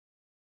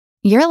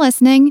You're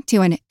listening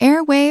to an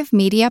Airwave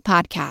Media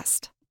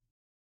Podcast.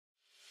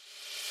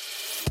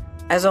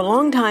 As a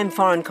longtime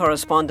foreign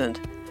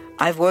correspondent,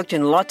 I've worked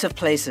in lots of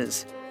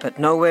places, but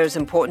nowhere as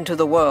important to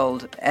the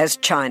world as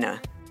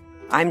China.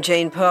 I'm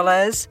Jane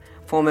Perlez,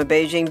 former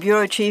Beijing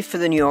bureau chief for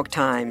the New York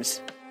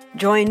Times.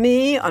 Join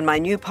me on my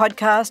new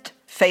podcast,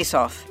 Face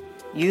Off,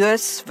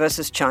 U.S.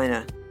 versus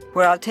China,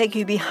 where I'll take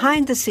you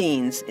behind the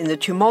scenes in the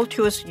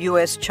tumultuous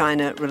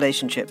U.S.-China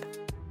relationship.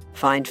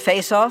 Find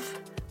Face Off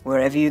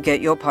wherever you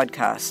get your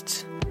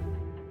podcasts.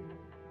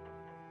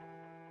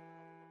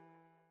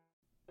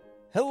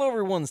 Hello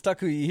everyone,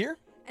 Takuya here.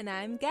 And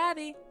I'm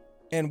Gabby.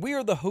 And we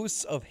are the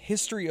hosts of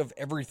History of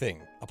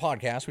Everything, a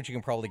podcast which you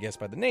can probably guess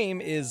by the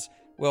name is,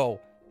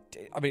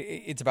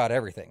 it's about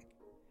everything.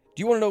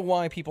 Do you want to know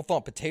why people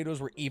thought potatoes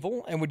were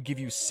evil and would give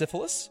you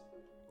syphilis?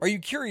 Are you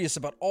curious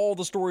about all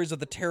the stories of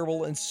the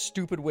terrible and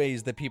stupid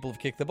ways that people have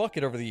kicked the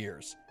bucket over the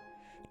years?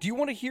 Do you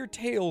want to hear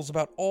tales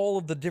about all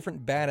of the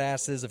different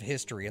badasses of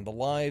history and the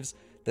lives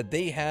that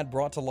they had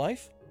brought to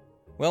life?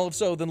 Well, if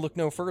so, then look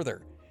no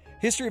further.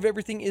 History of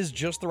Everything is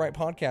just the right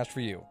podcast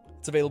for you.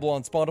 It's available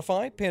on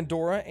Spotify,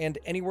 Pandora, and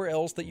anywhere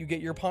else that you get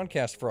your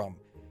podcast from.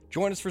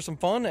 Join us for some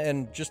fun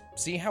and just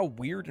see how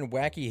weird and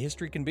wacky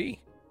history can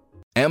be.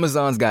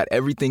 Amazon's got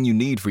everything you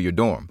need for your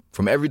dorm,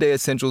 from everyday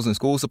essentials and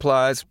school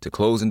supplies to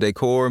clothes and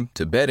decor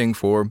to bedding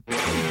for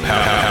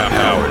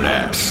power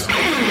naps.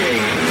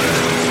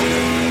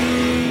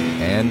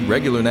 And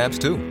regular naps,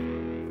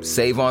 too.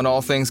 Save on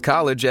all things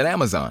college at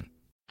Amazon.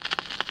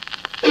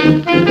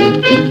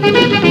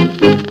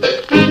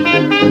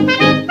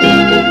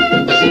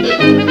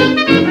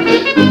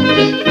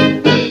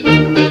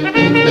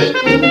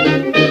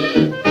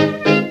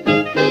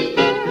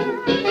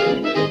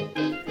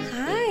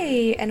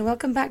 Hi, and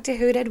welcome back to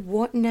Who Did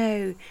What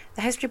Now,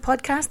 the history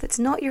podcast that's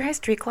not your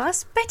history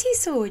class,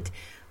 Betty-sode,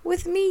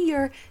 with me,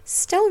 your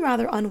still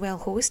rather unwell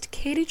host,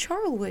 Katie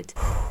Charlwood.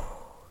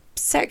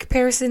 Sick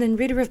person and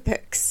reader of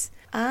books.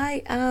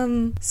 I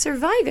am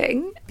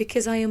surviving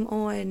because I am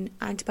on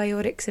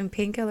antibiotics and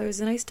painkillers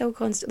and I still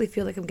constantly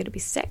feel like I'm going to be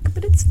sick,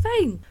 but it's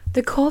fine.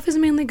 The cough is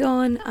mainly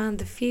gone and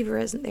the fever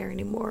isn't there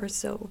anymore,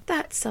 so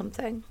that's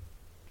something.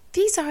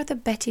 These are the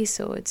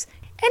Betty-sodes.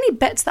 Any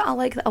bits that I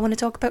like that I want to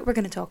talk about, we're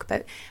going to talk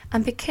about.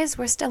 And because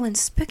we're still in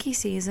spooky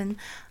season,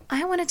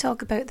 I want to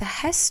talk about the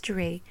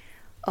history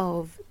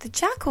of the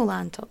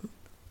jack-o'-lantern.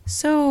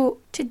 So,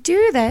 to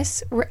do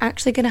this, we're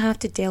actually going to have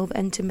to delve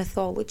into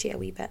mythology a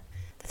wee bit.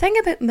 The thing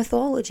about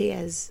mythology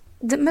is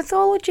that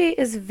mythology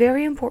is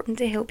very important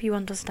to help you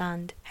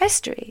understand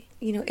history.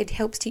 You know, it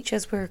helps teach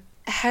us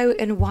how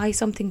and why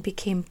something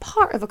became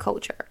part of a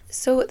culture.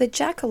 So, the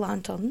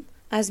jack-o'-lantern,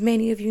 as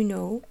many of you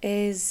know,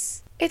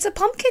 it's a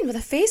pumpkin with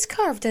a face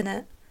carved in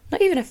it.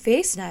 Not even a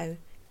face now.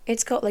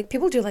 It's got,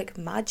 people do,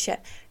 mad shit.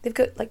 They've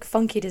got,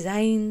 funky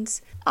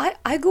designs.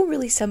 I go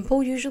really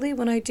simple, usually,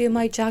 when I do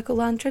my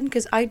jack-o'-lantern,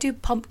 because I do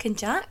Pumpkin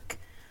Jack,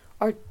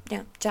 or,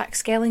 Jack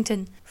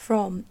Skellington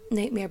from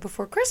Nightmare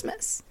Before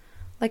Christmas.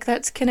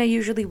 That's kind of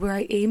usually where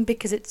I aim,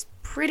 because it's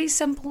pretty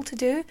simple to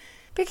do.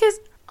 Because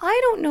I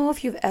don't know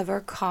if you've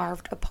ever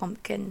carved a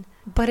pumpkin,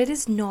 but it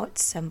is not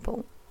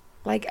simple.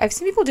 I've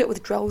seen people do it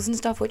with drills and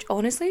stuff, which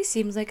honestly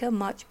seems like a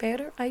much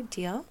better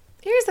idea.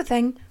 Here's the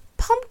thing.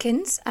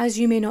 Pumpkins, as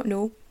you may not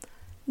know,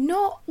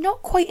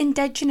 not quite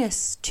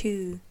indigenous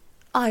to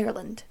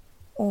Ireland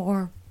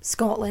or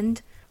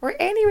Scotland or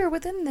anywhere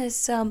within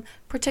this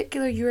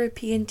particular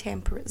European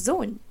temperate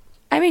zone.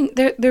 I mean,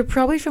 they're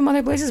probably from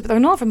other places, but they're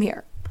not from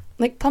here.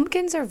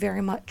 Pumpkins are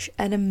very much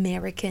an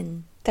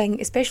American thing,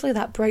 especially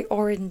that bright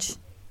orange,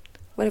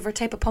 whatever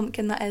type of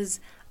pumpkin that is.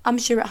 I'm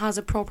sure it has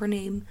a proper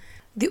name.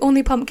 The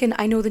only pumpkin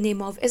I know the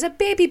name of is a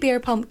baby bear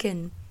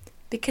pumpkin,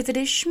 because it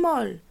is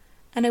small,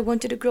 and I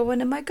wanted to grow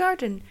one in my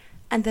garden,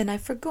 and then I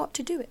forgot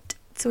to do it.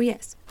 So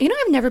yes.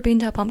 I've never been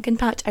to a pumpkin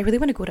patch. I really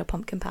want to go to a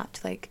pumpkin patch.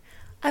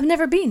 I've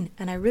never been,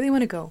 and I really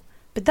want to go.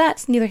 But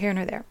that's neither here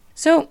nor there.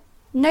 So,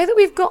 now that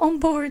we've got on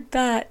board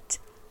that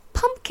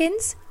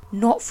pumpkins,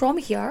 not from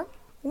here,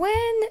 when,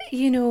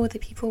 the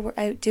people were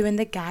out doing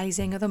the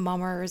guising or the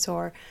mummers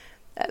or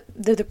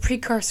the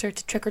precursor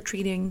to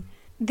trick-or-treating,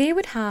 they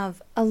would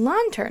have a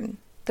lantern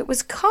that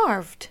was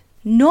carved,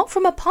 not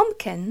from a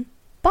pumpkin,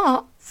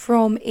 but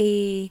from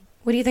a...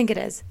 What do you think it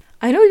is?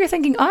 I know you're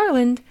thinking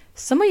Ireland.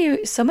 Some of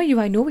you,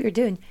 I know what you're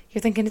doing.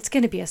 You're thinking it's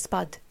going to be a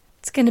spud.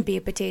 It's going to be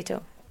a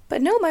potato.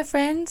 But no, my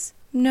friends.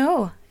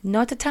 No,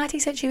 not a tatty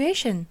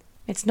situation.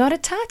 It's not a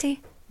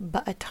tatty,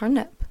 but a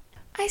turnip.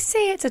 I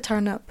say it's a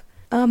turnip.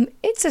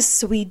 It's a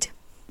Swede.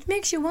 It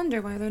makes you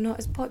wonder why they're not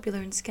as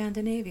popular in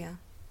Scandinavia.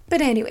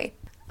 But anyway,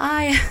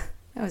 that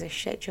was a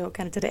shit joke,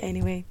 and I did it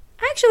anyway.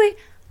 Actually,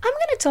 I'm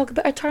going to talk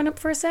about a turnip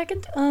for a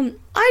second.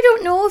 I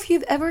don't know if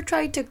you've ever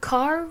tried to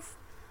carve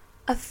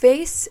a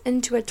face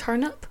into a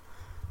turnip.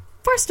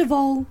 First of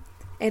all,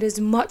 it is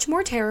much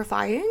more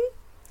terrifying.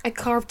 A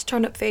carved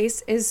turnip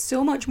face is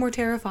so much more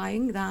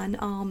terrifying than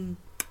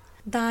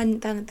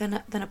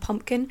a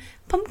pumpkin.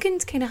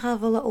 Pumpkins kind of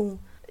have a little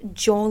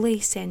jolly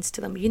sense to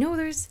them.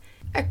 There's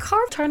a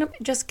carved turnip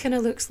just kind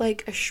of looks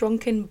like a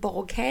shrunken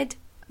bog head.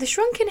 the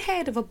shrunken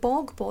head of a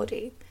bog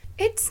body,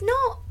 it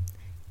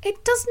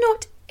does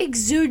not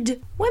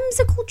exude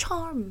whimsical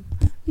charm.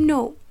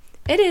 No,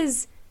 it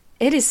is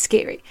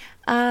scary.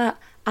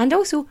 And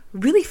also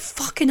really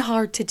fucking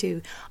hard to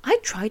do. I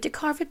tried to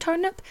carve a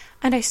turnip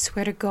and I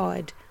swear to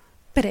God.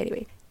 But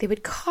anyway, they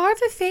would carve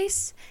a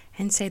face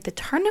inside the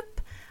turnip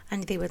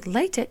and they would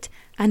light it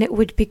and it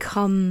would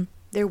become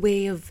their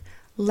way of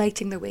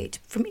lighting their way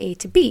from A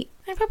to B.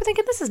 And I'm probably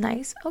thinking, this is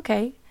nice.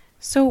 Okay.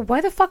 So why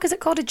the fuck is it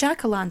called a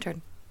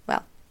jack-o'-lantern?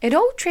 Well, it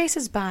all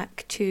traces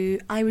back to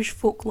Irish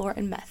folklore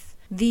and myth.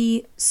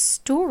 The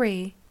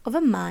story of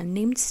a man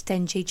named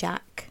Stingy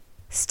Jack.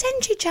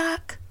 Stingy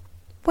Jack?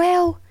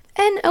 Well,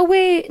 in a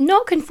way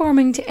not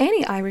conforming to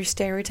any Irish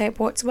stereotype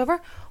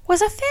whatsoever,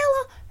 was a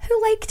fella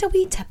who liked a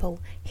wee tipple.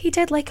 He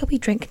did like a wee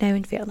drink now,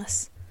 in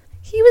fairness.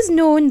 He was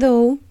known,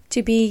 though,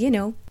 to be,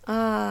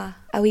 a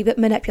wee bit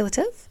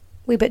manipulative,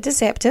 a wee bit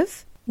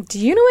deceptive. Do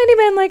you know any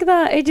men like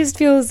that? It just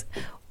feels,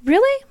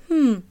 really?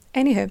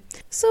 Anywho,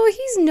 so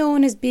he's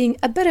known as being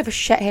a bit of a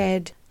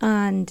shithead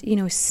and,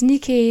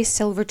 sneaky,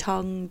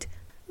 silver-tongued,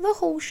 the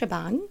whole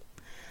shebang.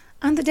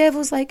 And the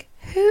devil's like,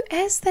 who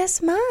is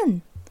this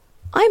man?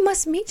 I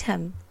must meet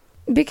him,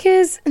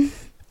 because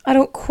I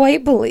don't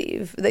quite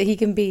believe that he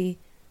can be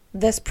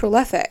this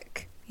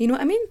prolific. You know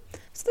what I mean?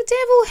 So the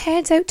devil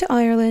heads out to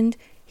Ireland,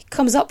 he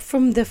comes up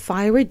from the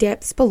fiery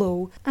depths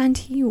below, and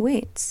he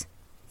waits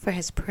for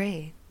his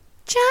prey.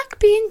 Jack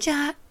being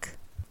Jack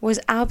was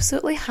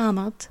absolutely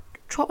hammered,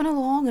 trotting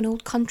along an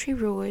old country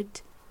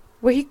road,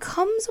 where he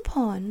comes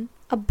upon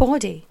a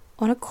body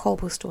on a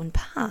cobblestone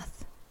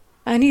path.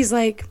 And he's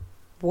like,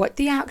 what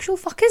the actual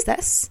fuck is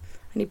this?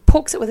 And he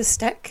pokes it with a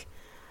stick,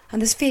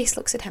 and this face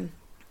looks at him.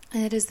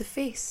 And it is the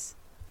face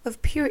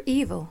of pure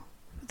evil,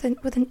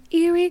 with an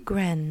eerie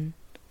grin.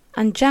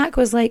 And Jack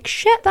was like,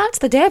 shit, that's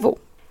the devil.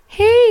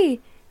 Hey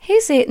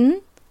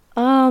Satan.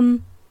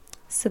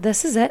 So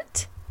this is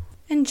it.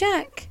 And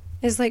Jack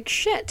is like,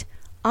 shit,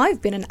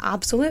 I've been an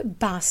absolute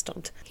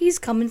bastard. He's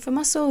coming for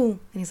my soul. And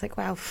he's like,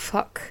 well,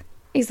 fuck.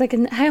 He's like,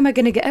 how am I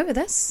going to get out of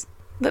this?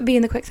 But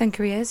being the quick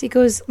thinker he is, he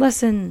goes,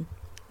 listen,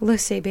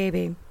 Lucy,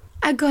 baby,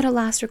 I got a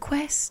last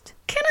request.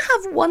 Can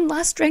I have one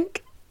last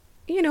drink?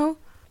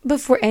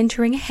 Before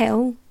entering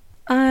hell.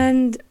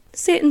 And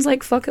Satan's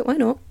like, fuck it, why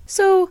not?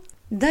 So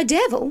the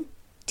devil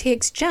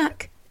takes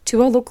Jack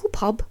to a local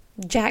pub.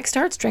 Jack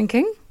starts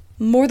drinking,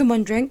 more than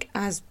one drink,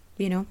 as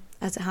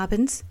it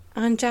happens.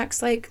 And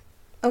Jack's like,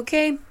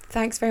 okay,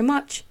 thanks very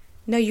much.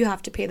 Now you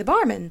have to pay the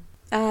barman.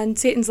 And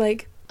Satan's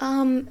like,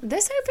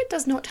 this outfit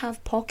does not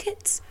have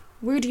pockets.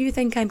 Where do you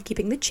think I'm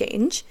keeping the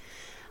change?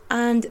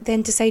 And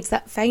then decides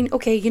that, fine,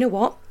 okay, you know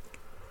what?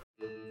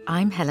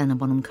 I'm Helena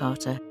Bonham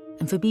Carter,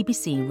 and for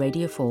BBC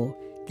Radio 4,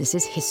 this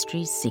is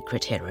History's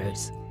Secret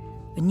Heroes,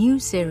 a new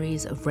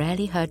series of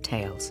rarely heard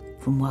tales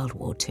from World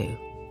War II.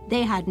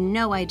 They had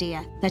no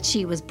idea that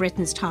she was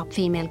Britain's top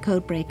female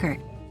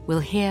codebreaker. We'll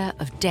hear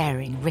of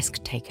daring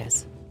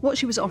risk-takers. What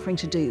she was offering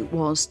to do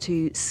was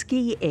to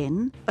ski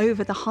in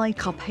over the high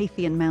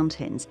Carpathian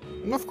mountains.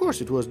 Of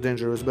course it was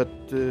dangerous, but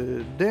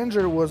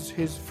danger was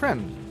his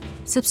friend.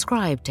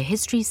 Subscribe to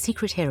History's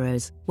Secret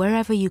Heroes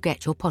wherever you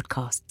get your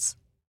podcasts.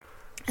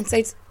 And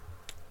says,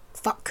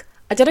 fuck,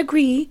 I did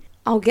agree,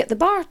 I'll get the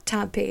bar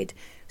tab paid.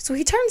 So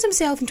he turns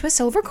himself into a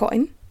silver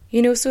coin,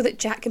 so that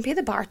Jack can pay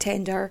the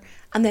bartender,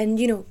 and then,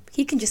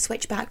 he can just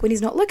switch back when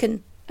he's not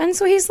looking. And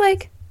so he's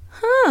like,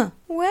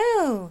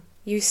 well,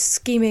 you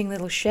scheming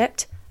little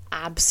shit.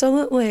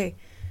 Absolutely.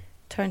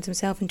 Turns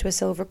himself into a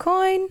silver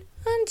coin,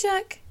 and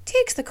Jack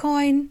takes the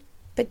coin.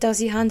 But does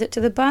he hand it to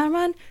the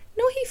barman?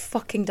 No, he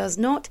fucking does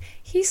not.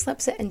 He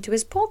slips it into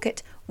his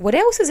pocket. What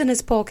else is in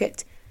his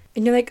pocket?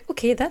 And you're like,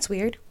 okay, that's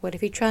weird. What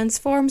if he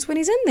transforms when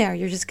he's in there?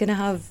 You're just gonna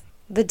have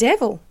the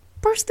devil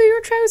burst through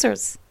your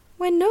trousers.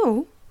 When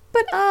no.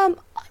 But,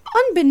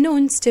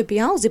 unbeknownst to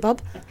Beelzebub,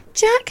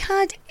 Jack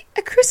had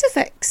a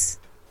crucifix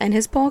in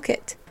his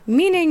pocket.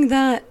 Meaning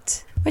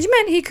that, which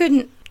meant he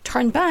couldn't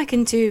turn back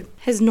into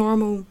his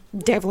normal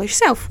devilish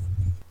self.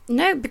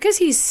 Now, because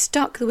he's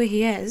stuck the way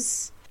he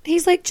is,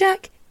 he's like,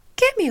 Jack,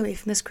 get me away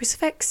from this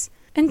crucifix.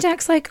 And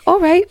Jack's like,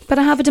 alright, but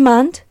I have a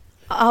demand.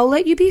 I'll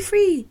let you be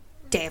free,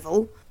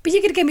 devil. But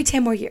you gotta give me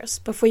 10 more years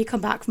before you come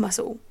back for my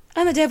soul.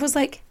 And the devil's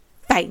like,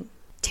 fine.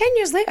 10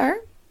 years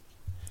later,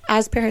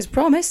 as per his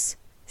promise,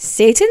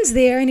 Satan's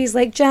there and he's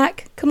like,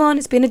 Jack, come on,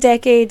 it's been a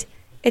decade.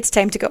 It's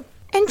time to go.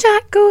 And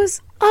Jack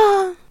goes,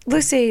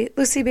 Lucy,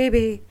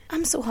 baby,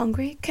 I'm so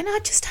hungry. Can I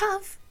just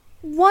have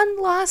one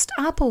last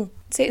apple?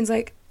 Satan's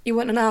like, you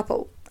want an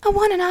apple? I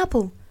want an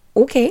apple.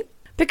 Okay.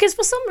 Because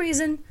for some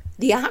reason,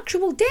 the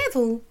actual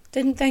devil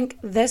didn't think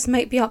this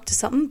might be up to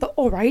something, but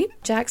alright.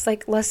 Jack's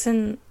like,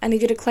 listen, I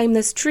need you to climb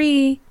this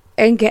tree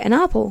and get an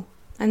apple.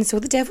 And so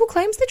the devil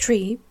climbs the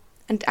tree,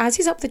 and as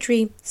he's up the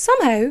tree,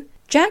 somehow,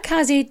 Jack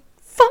has a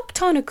fuck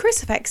ton of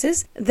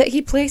crucifixes that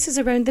he places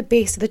around the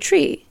base of the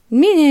tree,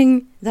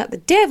 meaning that the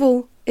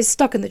devil is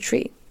stuck in the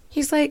tree.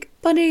 He's like,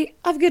 buddy,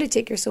 I've got to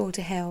take your soul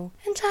to hell.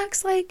 And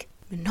Jack's like,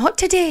 not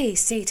today,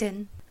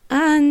 Satan.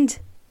 And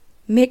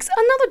makes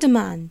another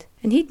demand.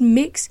 And he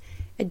makes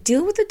a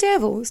deal with the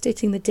devil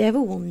stating the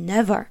devil will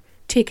never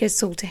take his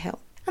soul to hell.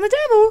 And the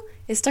devil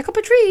is stuck up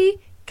a tree,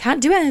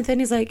 can't do anything.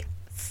 He's like,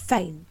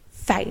 fine.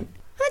 And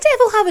the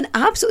devil, having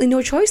absolutely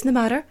no choice in the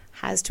matter,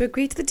 has to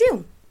agree to the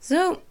deal.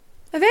 So,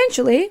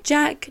 eventually,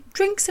 Jack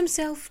drinks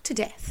himself to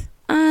death.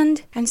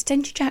 And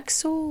Stingy Jack's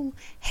soul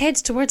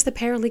heads towards the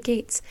pearly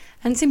gates.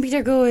 And St.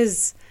 Peter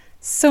goes,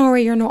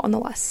 sorry, you're not on the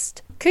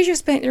list. Because you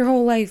spent your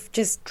whole life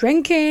just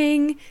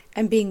drinking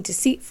and being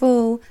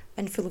deceitful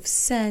and full of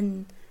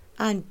sin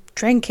and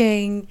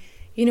drinking,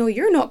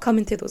 you're not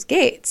coming through those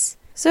gates.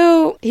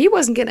 So he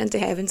wasn't getting into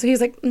heaven. So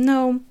he's like,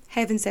 no,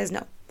 heaven says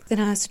no. Then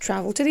has to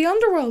travel to the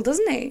underworld,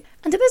 doesn't he?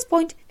 And at this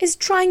point is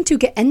trying to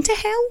get into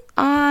hell.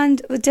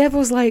 And the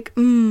devil's like,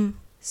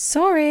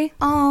 sorry.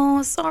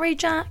 Oh, sorry,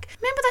 Jack.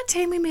 Remember that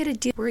time we made a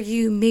deal where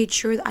you made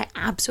sure that I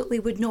absolutely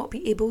would not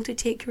be able to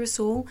take your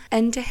soul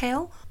into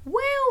hell?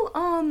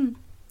 Well,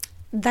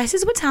 this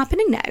is what's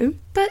happening now,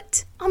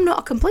 but I'm not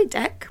a complete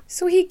dick.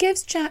 So he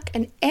gives Jack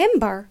an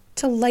ember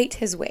to light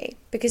his way,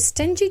 because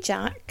Stingy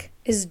Jack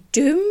is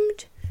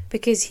doomed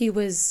because he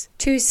was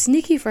too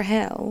sneaky for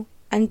hell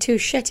and too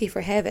shitty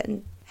for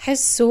heaven.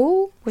 His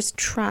soul was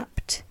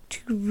trapped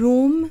to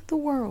roam the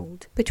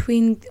world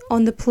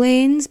on the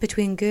plains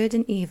between good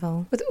and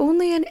evil, with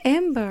only an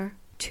ember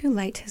to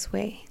light his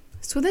way.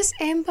 So this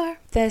ember,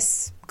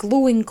 this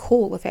glowing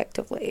coal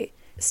effectively,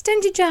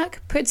 Stingy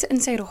Jack puts it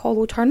inside a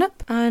hollow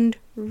turnip and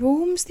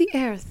roams the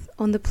earth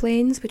on the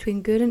plains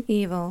between good and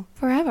evil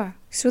forever.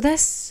 So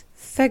this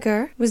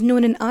figure was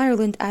known in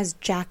Ireland as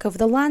Jack of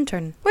the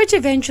Lantern, which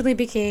eventually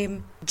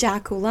became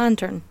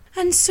Jack-o'-lantern.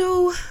 And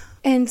so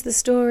ends the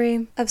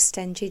story of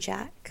Stingy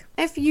Jack.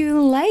 If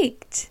you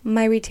liked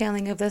my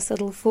retelling of this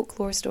little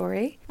folklore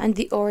story and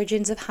the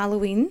origins of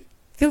Halloween,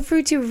 feel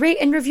free to rate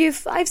and review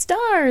 5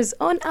 stars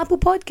on Apple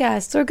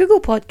Podcasts or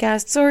Google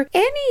Podcasts or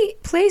any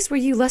place where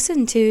you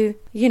listen to,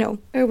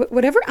 or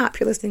whatever app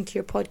you're listening to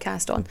your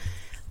podcast on.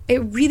 It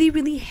really,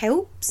 really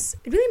helps.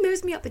 It really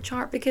moves me up the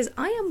chart because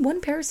I am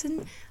one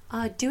person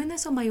doing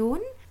this on my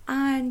own,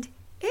 and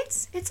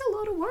it's a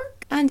lot of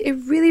work, and it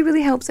really,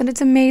 really helps, and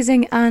it's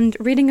amazing. And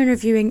reading and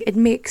reviewing, it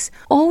makes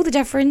all the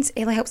difference.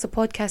 It helps the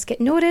podcast get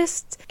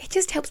noticed. It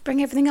just helps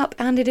bring everything up,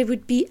 and it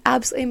would be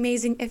absolutely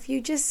amazing if you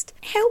just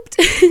helped.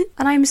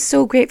 And I'm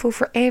so grateful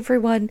for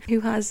everyone who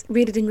has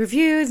rated and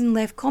reviewed and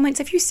left comments.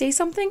 If you say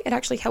something, it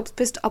actually helps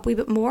boost it up a wee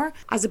bit more,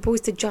 as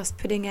opposed to just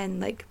putting in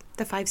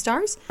the 5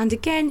 stars. And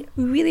again,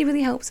 really,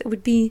 really helps. It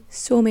would be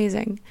so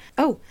amazing.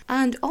 Oh,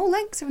 and all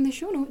links are in the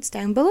show notes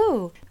down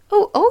below.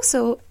 Oh,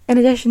 also, in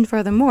addition,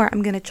 furthermore,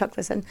 I'm going to chuck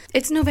this in.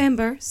 It's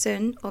November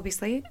soon,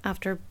 obviously,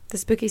 after the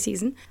spooky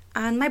season.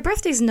 And my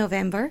birthday's in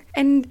November.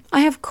 And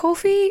I have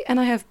Ko-fi and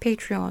I have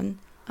Patreon.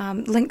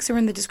 Links are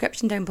in the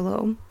description down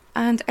below.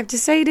 And I've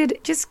decided,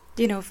 just,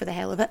 for the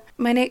hell of it,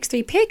 my next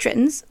 3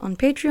 patrons on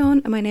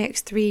Patreon and my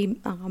next 3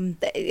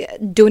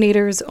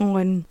 donators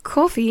on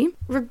Ko-fi,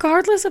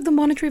 regardless of the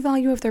monetary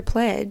value of their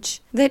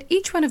pledge, that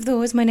each one of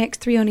those, my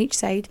next 3 on each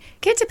side,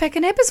 get to pick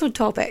an episode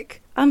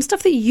topic.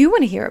 Stuff that you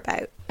want to hear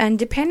about. And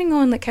depending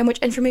on how much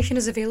information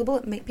is available,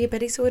 it might be a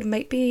bit-isode, it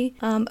might be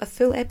a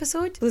full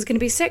episode. There's going to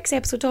be 6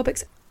 episode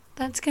topics.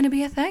 That's going to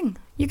be a thing.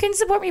 You can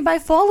support me by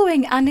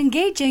following and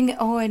engaging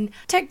on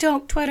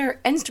TikTok, Twitter,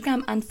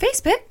 Instagram and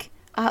Facebook.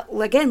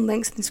 Again,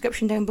 links in the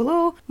description down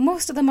below.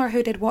 Most of them are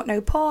Who Did What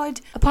Now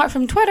Pod, apart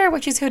from Twitter,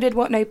 which is Who Did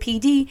What Now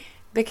PD,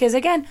 because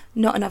again,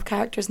 not enough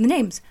characters in the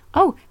names.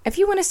 Oh, if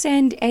you want to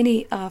send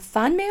any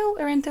fan mail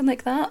or anything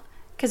like that,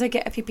 because I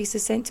get a few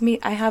pieces sent to me,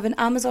 I have an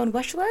Amazon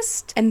wish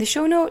list in the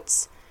show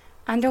notes,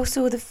 and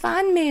also the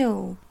fan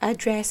mail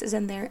address is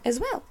in there as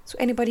well. So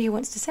anybody who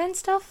wants to send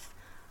stuff,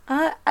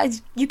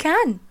 you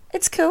can.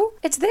 It's cool.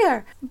 It's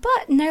there.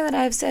 But now that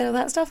I've said all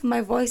that stuff,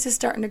 my voice is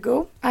starting to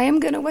go. I am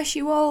going to wish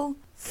you all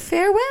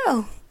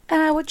farewell.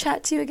 And I will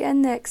chat to you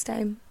again next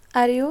time.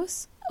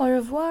 Adios, au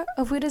revoir,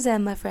 auf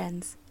Wiedersehen, my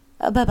friends.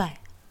 Bye-bye.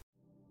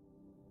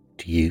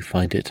 Do you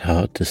find it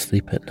hard to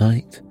sleep at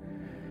night?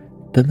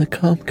 Then the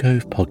Calm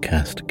Cove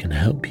podcast can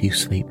help you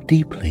sleep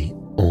deeply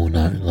all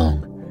night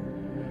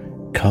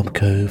long. Calm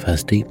Cove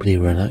has deeply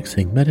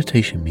relaxing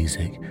meditation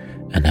music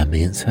and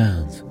ambient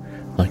sounds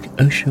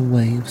like ocean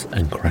waves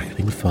and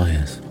crackling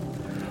fires.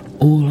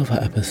 All of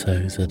our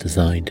episodes are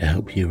designed to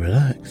help you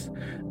relax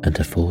and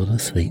to fall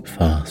asleep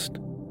fast.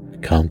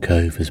 Calm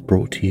Cove is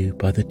brought to you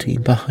by the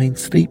team behind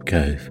Sleep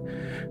Cove,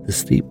 the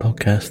sleep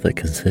podcast that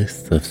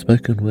consists of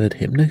spoken word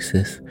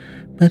hypnosis,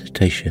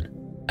 meditation,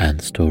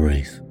 and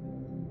stories.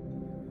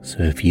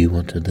 So if you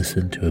want to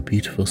listen to a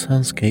beautiful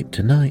soundscape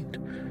tonight,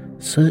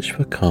 search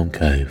for Calm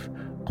Cove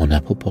on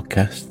Apple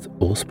Podcasts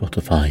or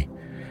Spotify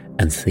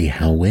and see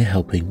how we're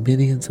helping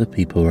millions of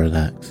people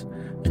relax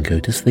and go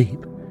to sleep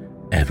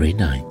every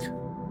night.